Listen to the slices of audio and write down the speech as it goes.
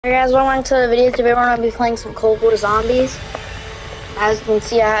Hey guys, welcome to the video. Today we're going to be playing some Cold War Zombies. As you can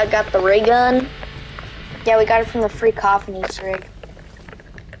see, I got the ray gun. Yeah, we got it from the free coffin Easter egg.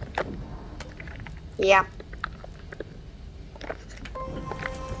 Yeah.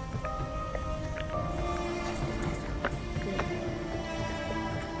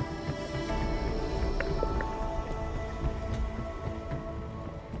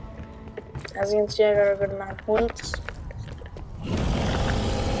 As you can see, I got a good amount of points.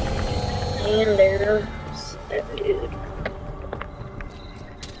 And there's that dude.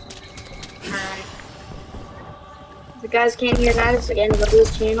 If you guys can't hear Nidus again, go to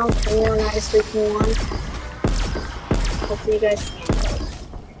his channel, Nidus321. Hopefully you guys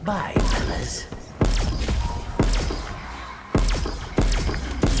can. Bye, fellas.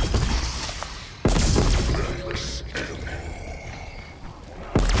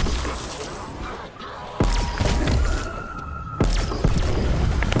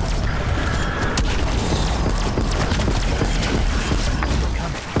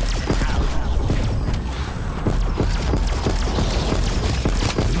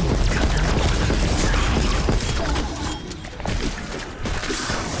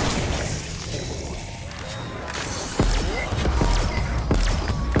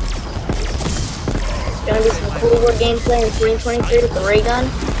 Gonna be some Cold War gameplay in 2023 with the ray gun.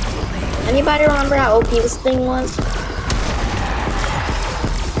 Anybody remember how OP this thing was?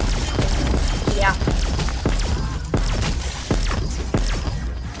 Yeah.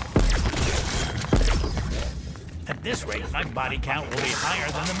 At this rate, my body count will be higher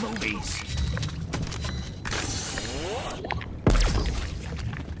than the movies.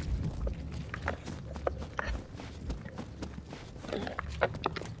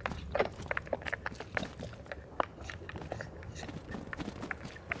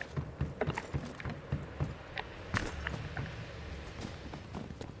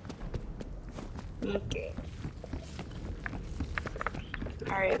 Okay.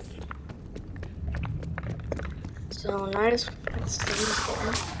 Alright. So, Nidus.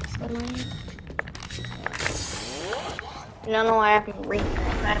 You don't know why I haven't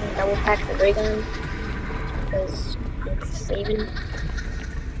double packed the ray gun. Because it's saving.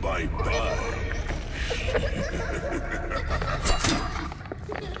 Bye bye.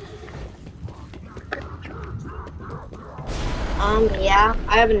 Yeah,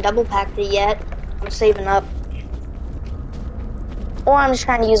 I haven't double packed it yet. I'm saving up. Or I'm just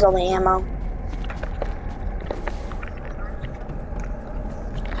trying to use all the ammo.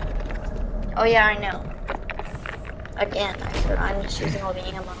 Oh yeah, I know. Again, I said I'm just using all the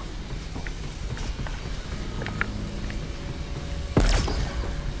ammo.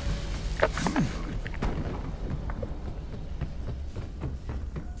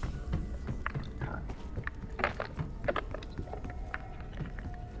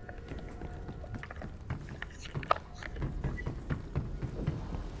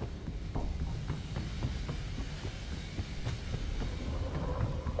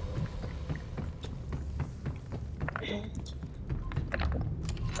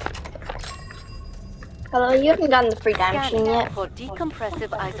 Hello, you haven't gotten the free time machine yet? For decompressive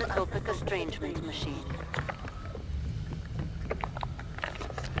isotopic estrangement machine.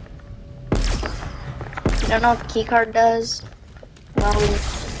 You don't know what the keycard does? Well,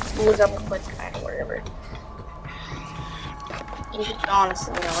 look up quick kind of wherever. You should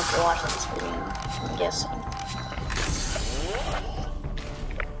honestly know if you're watching this video, I'm guessing.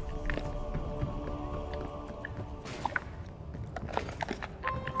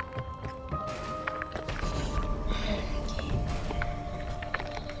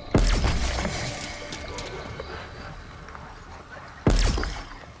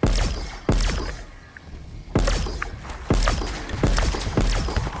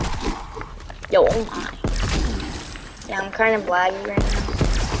 Yo, oh my. Yeah, I'm kind of laggy right now.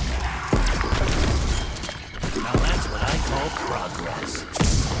 Now that's what I call progress.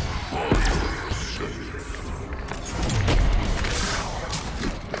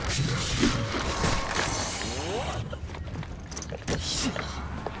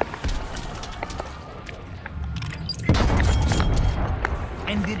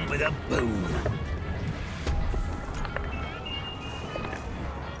 Ended with a boom.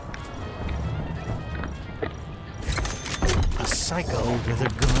 A psycho with a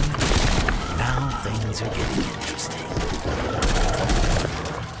gun. Now things are getting interesting.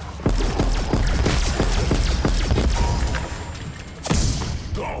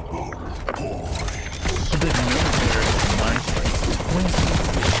 Double boy. A bit military in my place. Pointy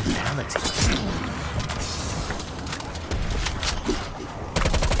reality.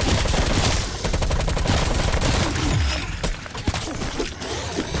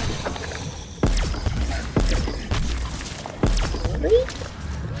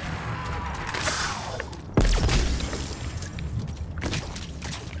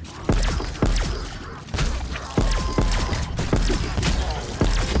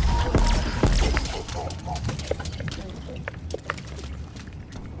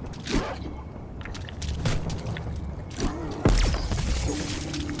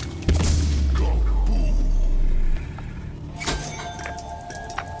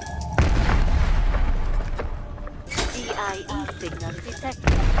 Signal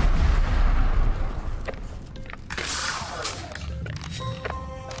detected.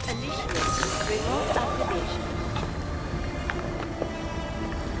 Initiating remote activation.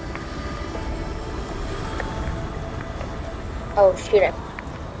 Oh, shoot it.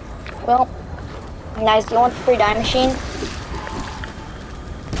 Well, nice. Do you want the free dye machine?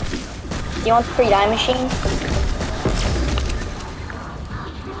 Do you want the free dye machine?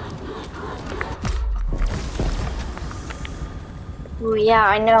 Oh yeah,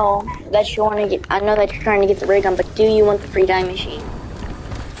 I know that you want to get. I know that you're trying to get the ray gun, but do you want the free dye machine?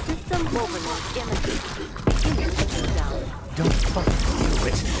 System overload imminent. Beginning to cool down. Don't fucking do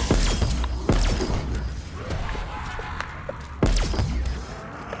it.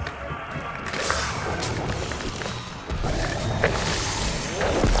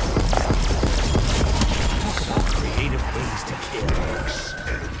 Creative ways to kill.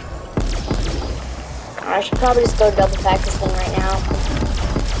 I should probably just go double pack this thing right now.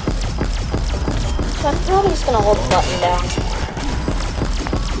 So I'm probably just gonna hold the button down.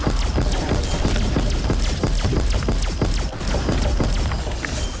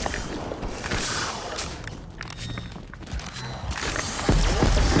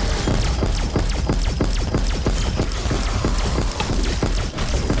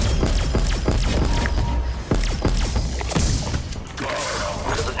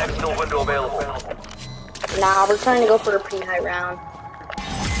 There's an external window available. Nah, we're trying to go for a pretty high round.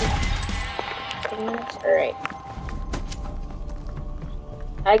 10 minutes? Alright.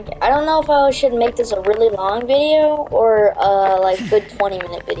 I don't know if I should make this a really long video or like good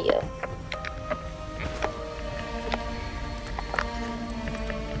 20-minute video.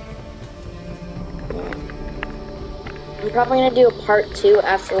 I'm probably gonna do a part 2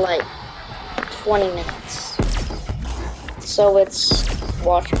 after like 20 minutes. So it's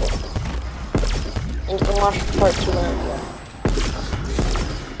watchable. And you can watch part 2 whenever you want.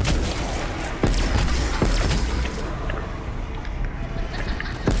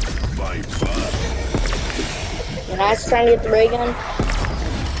 Nice, trying to get the ray gun.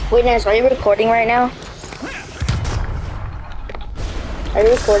 Wait, Nice, are you recording right now? Are you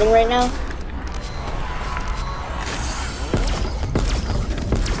recording right now?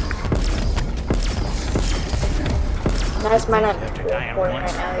 Nice, might not be recording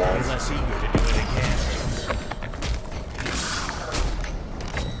right now, guys. Less eager to do it again.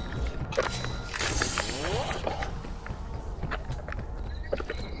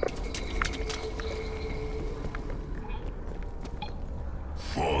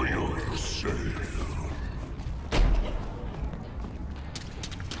 Fire sale.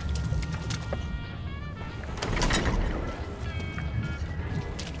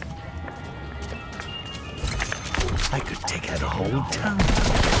 I could take out a whole town.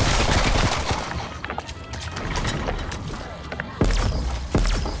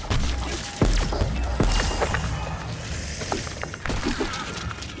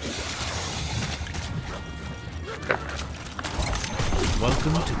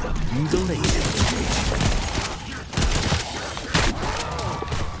 Welcome to the mutilated station.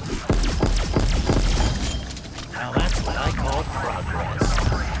 Now that's what I call progress.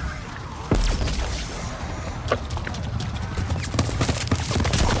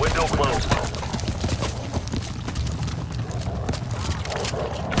 Window closed.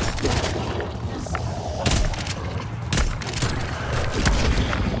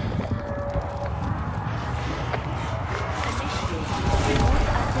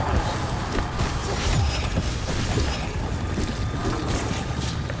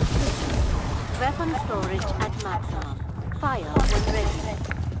 Weapon storage at maximum. Fire when ready.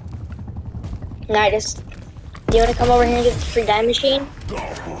 Nidus, do you want to come over here and get the free dye machine?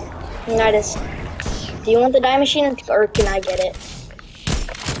 Nidus, do you want the dye machine or can I get it?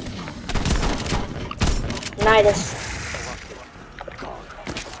 Nidus.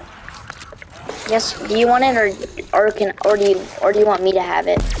 Yes, do you want it or do you want me to have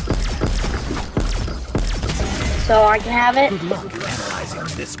it? So I can have it? Good luck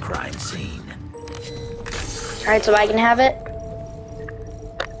analyzing this crime scene. Alright, so I can have it?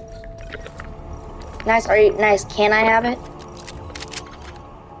 Nice, nice, can I have it?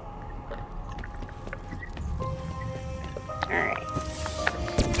 Alright.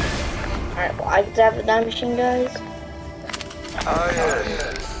 Alright, well I get to have the dye machine, guys. Ah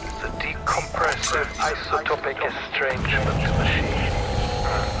yes, the decompressive isotopic estrangement machine.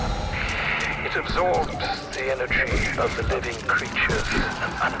 It absorbs the energy of the living creatures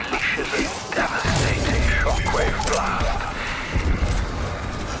and unleashes a devastating shockwave blast.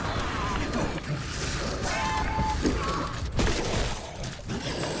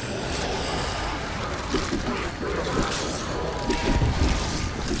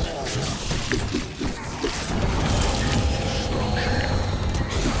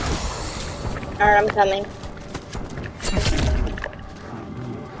 Alright, I'm coming.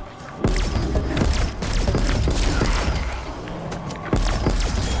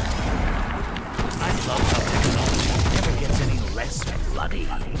 I love how technology never gets any less bloody.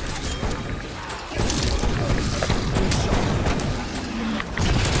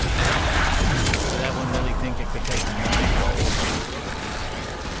 That one really think it could take my role.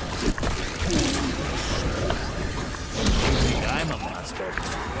 You think I'm a monster?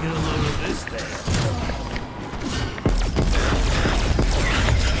 Get a load of this thing.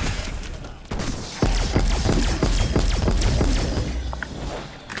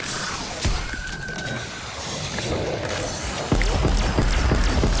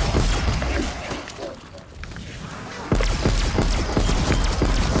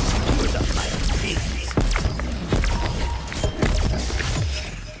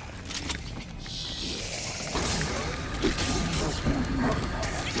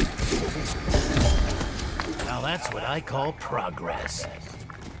 Now that's what I call progress.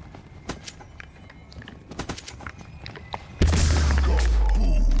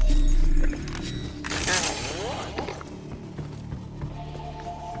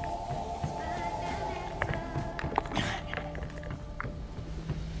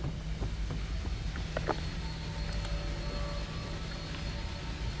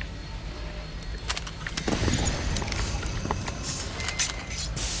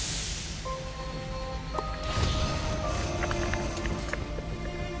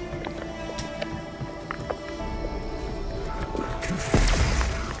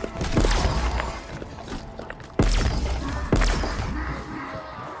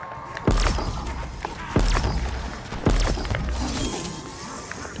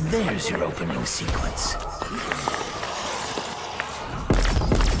 There's your opening sequence. You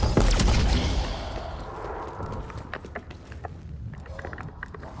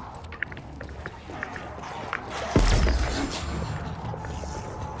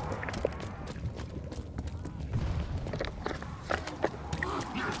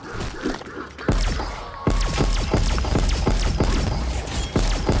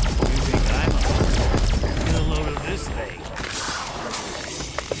think I'm a monster? Get a load of this thing.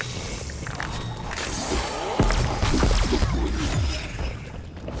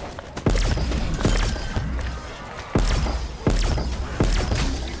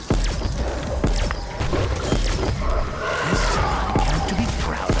 To be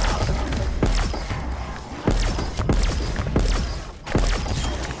proud of.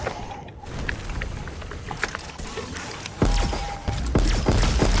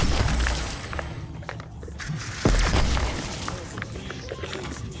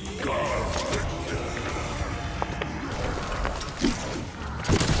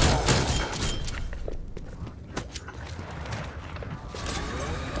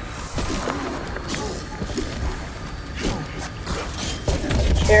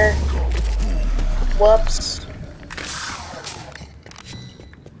 Sure. Whoops.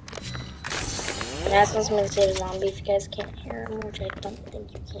 I'm asking somebody to save a zombie if you guys can't hear him, which I don't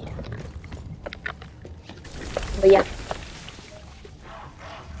think you can. But yeah.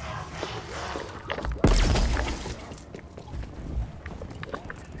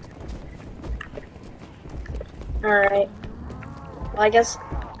 Alright. Well, I guess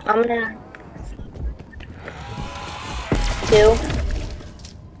I'm gonna... 2.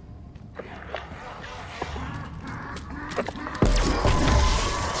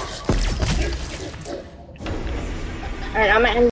 Alright, I'm gonna end